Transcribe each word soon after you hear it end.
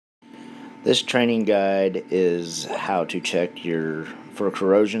This training guide is how to check for a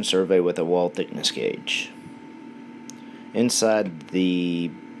corrosion survey with a wall thickness gauge. Inside the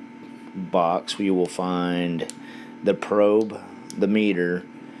box you will find the probe, the meter,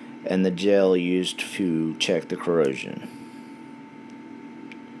 and the gel used to check the corrosion.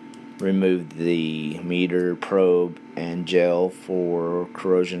 Remove the meter, probe, and gel for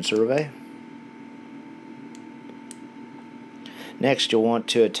corrosion survey. Next, you'll want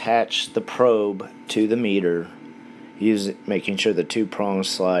to attach the probe to the meter, making sure the two prongs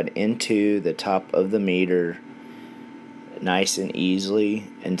slide into the top of the meter nice and easily,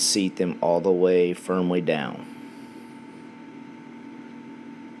 and seat them all the way firmly down.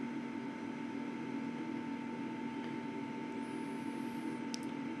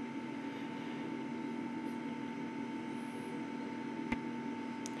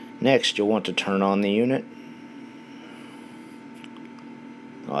 Next, you'll want to turn on the unit.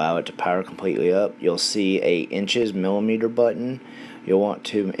 Allow it to power completely up. You'll see a inches millimeter button. You'll want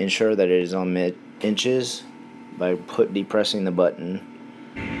to ensure that it is on inches by depressing the button.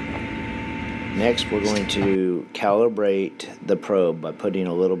 Next, we're going to calibrate the probe by putting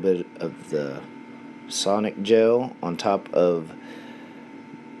a little bit of the sonic gel on top of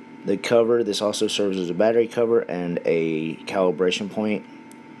the cover. This also serves as a battery cover and a calibration point.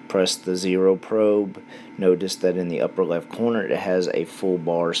 Press the 0 probe. Notice that in the upper left corner it has a full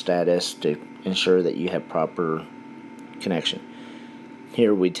bar status to ensure that you have proper connection.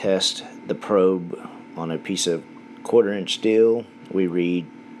 Here we test the probe on a piece of 1/4 inch steel. We read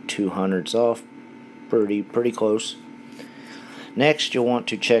 200ths off, pretty close. Next, you'll want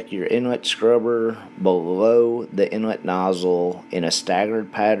to check your inlet scrubber below the inlet nozzle in a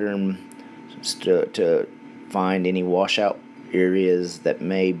staggered pattern to find any washout areas that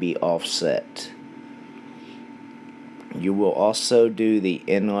may be offset. You will also do the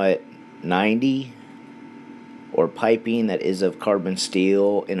inlet 90 or piping that is of carbon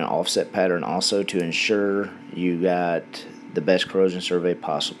steel in an offset pattern also to ensure you got the best corrosion survey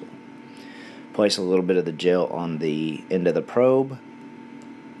possible. Place a little bit of the gel on the end of the probe.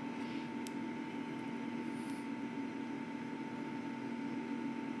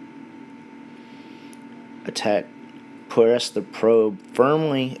 Press the probe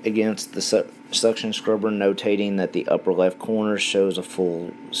firmly against the suction scrubber, notating that the upper left corner shows a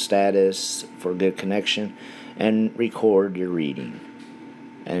full status for good connection, and record your reading.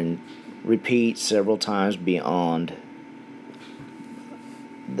 And repeat several times beyond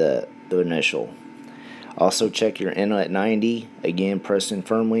the initial. Also check your inlet 90, again pressing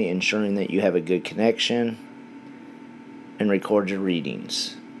firmly, ensuring that you have a good connection, and record your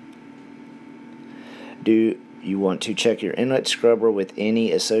readings. You want to check your inlet scrubber with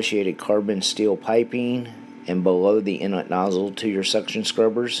any associated carbon steel piping and below the inlet nozzle to your suction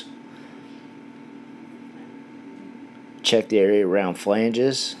scrubbers. Check the area around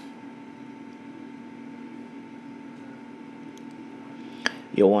flanges.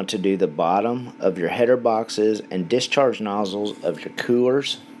 You'll want to do the bottom of your header boxes and discharge nozzles of your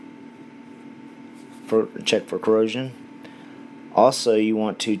coolers. Check for corrosion. Also, you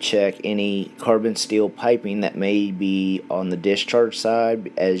want to check any carbon steel piping that may be on the discharge side,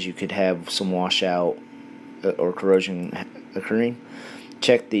 as you could have some washout or corrosion occurring.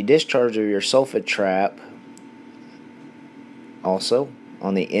 Check the discharge of your sulfate trap also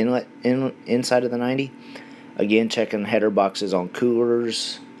on the inlet inside of the 90. Again, checking header boxes on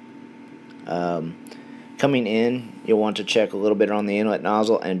coolers. Coming in, you'll want to check a little bit on the inlet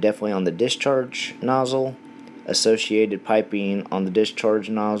nozzle and definitely on the discharge nozzle. Associated piping on the discharge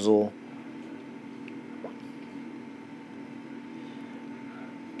nozzle.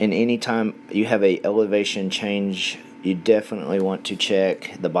 And anytime you have a elevation change, you definitely want to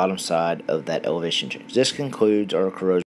check the bottom side of that elevation change. This concludes our corrosion